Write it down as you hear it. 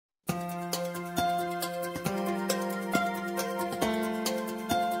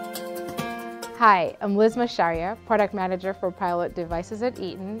Hi, I'm Liz Masharia, Product Manager for Pilot Devices at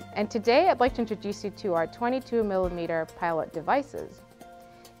Eaton, and today I'd like to introduce you to our 22mm pilot devices.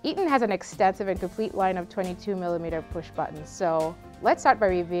 Eaton has an extensive and complete line of 22mm push buttons, so let's start by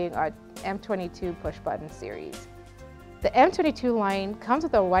reviewing our M22 push button series. The M22 line comes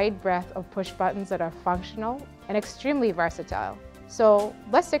with a wide breadth of push buttons that are functional and extremely versatile. So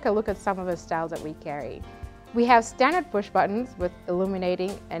let's take a look at some of the styles that we carry. We have standard push buttons with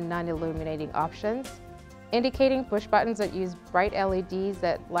illuminating and non-illuminating options, indicating push buttons that use bright LEDs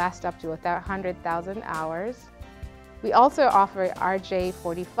that last up to 100,000 hours. We also offer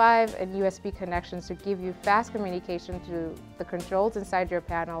RJ45 and USB connections to give you fast communication to the controls inside your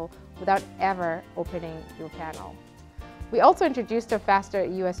panel without ever opening your panel. We also introduced a faster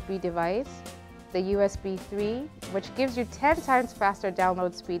USB device, the USB 3, which gives you 10 times faster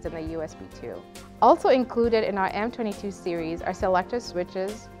download speeds than the USB 2. Also included in our M22 series are selector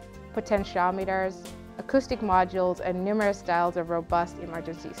switches, potentiometers, acoustic modules, and numerous styles of robust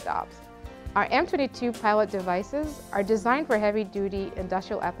emergency stops. Our M22 pilot devices are designed for heavy-duty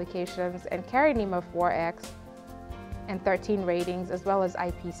industrial applications and carry NEMA 4X and 13 ratings, as well as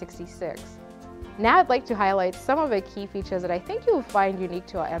IP66. Now I'd like to highlight some of the key features that I think you'll find unique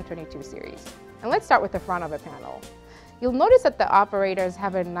to our M22 series. And let's start with the front of the panel. You'll notice that the operators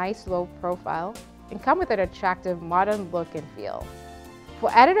have a nice low profile and come with an attractive modern look and feel. For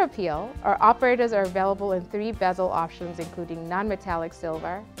added appeal, our operators are available in 3 bezel options, including non-metallic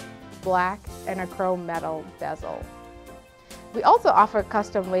silver, black, and a chrome metal bezel. We also offer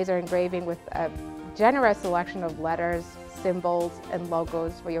custom laser engraving with a generous selection of letters, symbols, and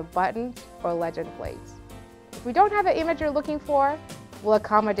logos for your buttons or legend plates. If we don't have an image you're looking for, we'll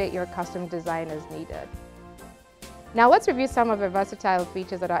accommodate your custom design as needed. Now let's review some of the versatile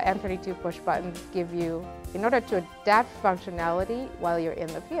features that our M22 push buttons give you in order to adapt functionality while you're in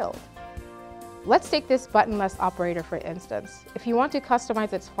the field. Let's take this buttonless operator for instance. If you want to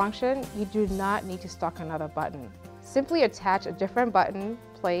customize its function, you do not need to stock another button. Simply attach a different button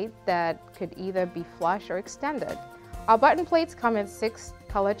plate that could either be flush or extended. Our button plates come in 6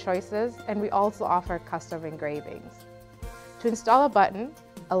 color choices, and we also offer custom engravings. To install a button,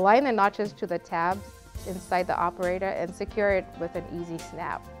 align the notches to the tabs inside the operator and secure it with an easy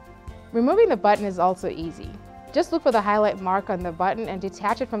snap. Removing the button is also easy. Just look for the highlight mark on the button and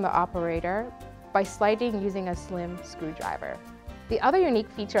detach it from the operator by sliding using a slim screwdriver. The other unique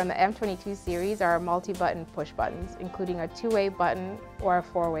feature on the M22 series are our multi-button push buttons, including a 2-way button or a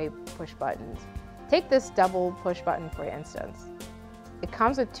 4-way push buttons. Take this double push button for instance. It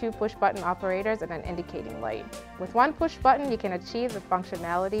comes with 2 push button operators and an indicating light. With 1 push button, you can achieve the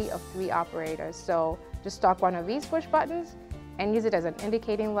functionality of 3 operators. So just stock one of these push buttons and use it as an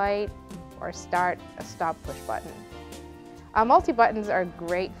indicating light or start a stop push button. Our multi-buttons are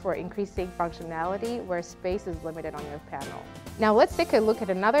great for increasing functionality where space is limited on your panel. Now let's take a look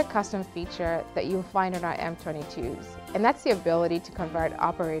at another custom feature that you'll find in our M22s, and that's the ability to convert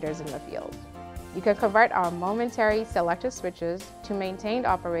operators in the field. You can convert our momentary selector switches to maintained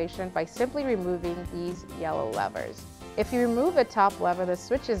operation by simply removing these yellow levers. If you remove the top lever, the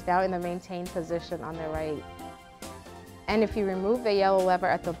switch is now in the maintained position on the right. And if you remove the yellow lever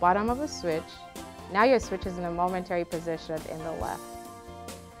at the bottom of the switch, now your switch is in a momentary position in the left.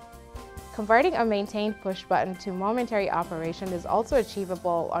 Converting a maintained push button to momentary operation is also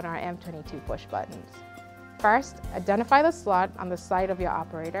achievable on our M22 push buttons. First, identify the slot on the side of your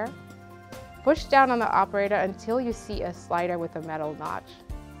operator. Push down on the operator until you see a slider with a metal notch.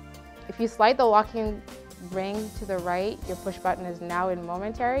 If you slide the locking ring to the right, your push button is now in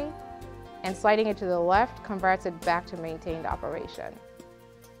momentary, and sliding it to the left converts it back to maintained operation.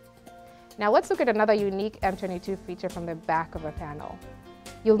 Now let's look at another unique M22 feature from the back of the panel.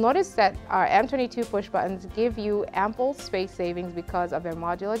 You'll notice that our M22 push buttons give you ample space savings because of their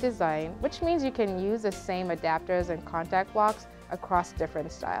modular design, which means you can use the same adapters and contact blocks across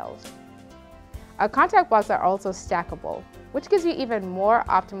different styles. Our contact blocks are also stackable, which gives you even more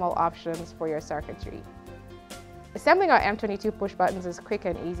optimal options for your circuitry. Assembling our M22 push buttons is quick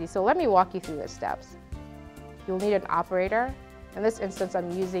and easy, so let me walk you through the steps. You'll need an operator. In this instance, I'm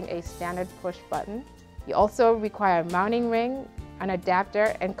using a standard push button. You also require a mounting ring, an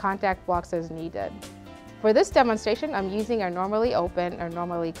adapter, and contact blocks as needed. For this demonstration, I'm using a normally open or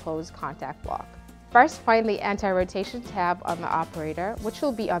normally closed contact block. First, find the anti-rotation tab on the operator, which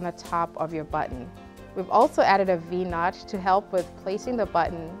will be on the top of your button. We've also added a V-notch to help with placing the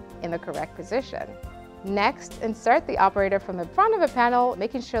button in the correct position. Next, insert the operator from the front of the panel,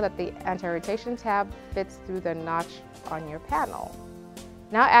 making sure that the anti-rotation tab fits through the notch on your panel.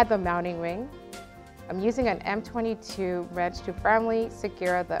 Now add the mounting ring, I'm using an M22 wrench to firmly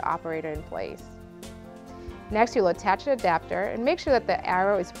secure the operator in place. Next, you'll attach the adapter and make sure that the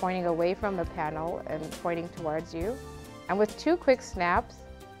arrow is pointing away from the panel and pointing towards you. And with 2 quick snaps,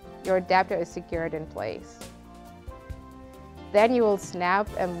 your adapter is secured in place. Then you will snap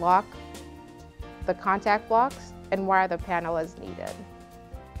and lock the contact blocks and wire the panel as needed.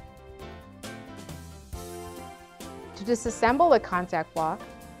 To disassemble the contact block,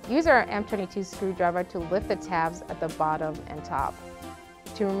 use our M22 screwdriver to lift the tabs at the bottom and top.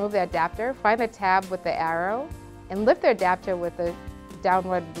 To remove the adapter, find the tab with the arrow and lift the adapter with a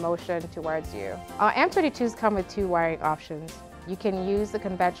downward motion towards you. Our M22s come with 2 wiring options. You can use the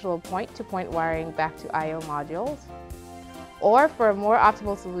conventional point-to-point wiring back to I/O modules, or for a more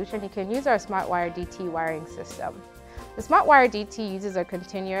optimal solution, you can use our Smartwire DT wiring system. The Smartwire DT uses a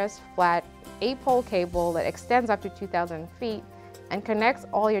continuous, flat, 8-pole cable that extends up to 2,000 feet and connects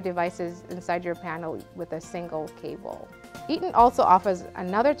all your devices inside your panel with a single cable. Eaton also offers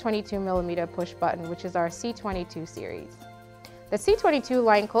another 22mm push button, which is our C22 series. The C22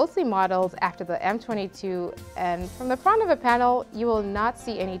 line closely models after the M22, and from the front of the panel, you will not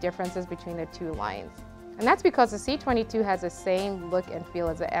see any differences between the 2 lines. And that's because the C22 has the same look and feel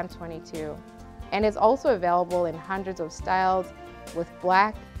as the M22, and is also available in hundreds of styles with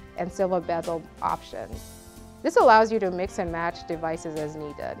black and silver bezel options. This allows you to mix and match devices as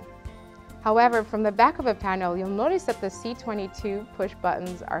needed. However, from the back of the panel, you'll notice that the C22 push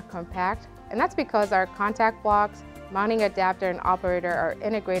buttons are compact, and that's because our contact blocks, mounting adapter, and operator are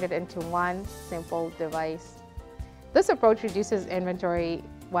integrated into one simple device. This approach reduces inventory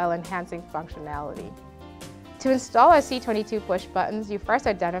while enhancing functionality. To install our C22 push buttons, you first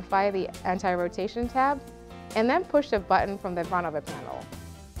identify the anti-rotation tab, and then push the button from the front of the panel.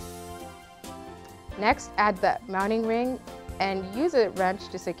 Next, add the mounting ring and use a wrench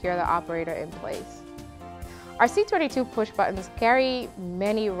to secure the operator in place. Our C22 push buttons carry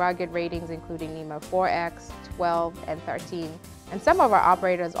many rugged ratings including NEMA 4X, 12, and 13, and some of our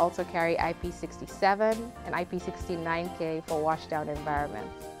operators also carry IP67 and IP69K for washdown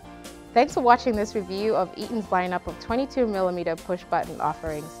environments. Thanks for watching this review of Eaton's lineup of 22mm push button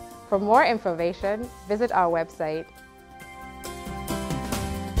offerings. For more information, visit our website